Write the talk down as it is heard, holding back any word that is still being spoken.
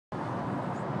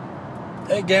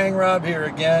Hey gang, Rob here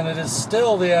again. It is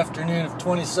still the afternoon of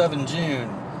 27 June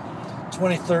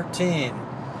 2013.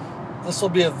 This will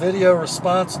be a video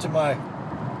response to my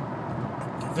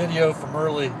video from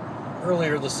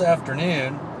earlier this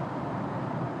afternoon.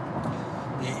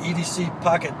 The EDC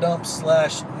Pocket Dump /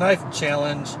 Knife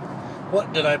Challenge.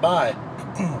 What did I buy?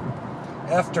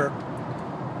 After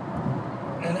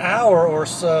an hour or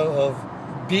so of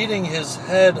beating his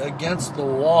head against the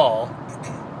wall,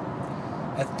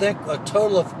 I think a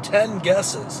total of 10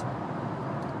 guesses,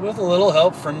 with a little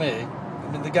help from me. I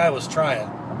mean, the guy was trying.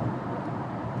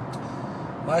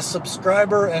 My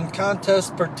subscriber and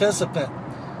contest participant,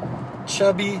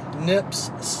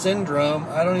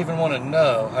 ChubbyNipsSyndrome, I don't even want to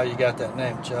know how you got that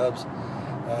name, Chubbs,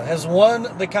 has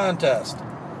won the contest.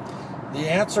 The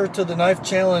answer to the knife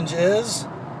challenge is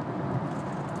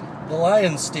the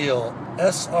Lion Steel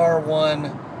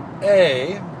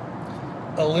SR1A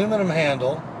aluminum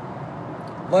handle,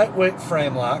 lightweight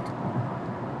frame lock,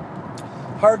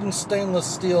 hardened stainless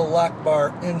steel lock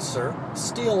bar insert,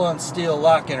 steel on steel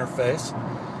lock interface,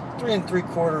 3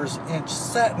 3/4 inch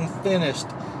satin finished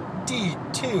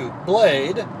D2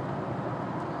 blade,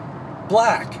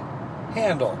 black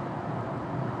handle.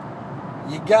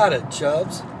 You got it,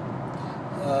 Chubbs.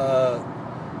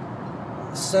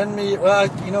 Send me, well,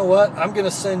 you know what? I'm going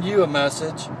to send you a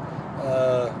message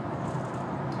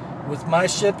with my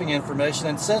shipping information,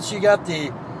 and since you got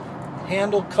the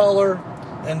handle color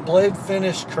and blade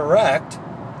finish correct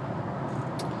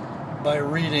by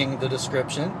reading the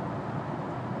description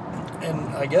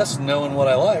and I guess knowing what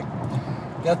I like,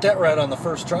 got that right on the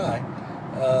first try,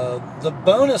 the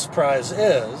bonus prize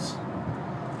is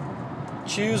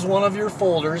choose one of your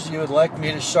folders you would like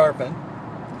me to sharpen,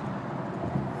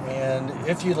 and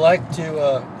if you'd like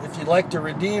to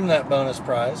redeem that bonus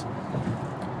prize,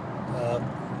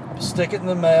 stick it in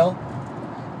the mail,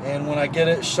 and when I get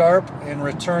it sharp and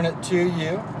return it to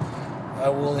you, I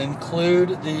will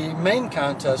include the main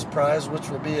contest prize, which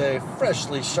will be a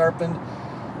freshly sharpened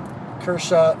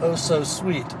Kershaw Oh So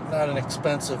Sweet. Not an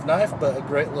expensive knife, but a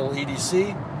great little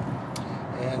EDC,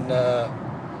 and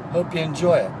hope you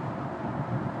enjoy it.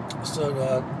 So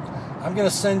I'm going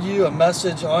to send you a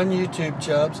message on YouTube,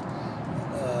 Chubbs,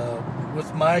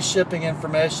 with my shipping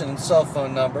information and cell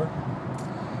phone number,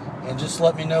 and just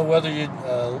let me know whether you'd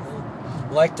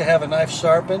like to have a knife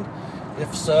sharpened.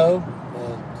 If so,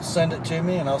 send it to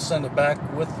me and I'll send it back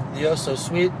with the Oh So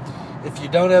Sweet. If you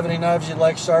don't have any knives you'd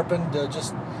like sharpened,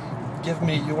 just give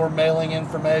me your mailing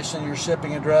information, your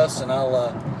shipping address, and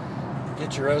I'll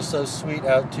get your Oh So Sweet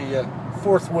out to you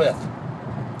forthwith.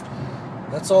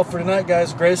 That's all for tonight,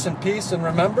 guys. Grace and peace, and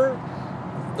remember,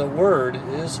 the word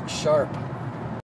is sharp.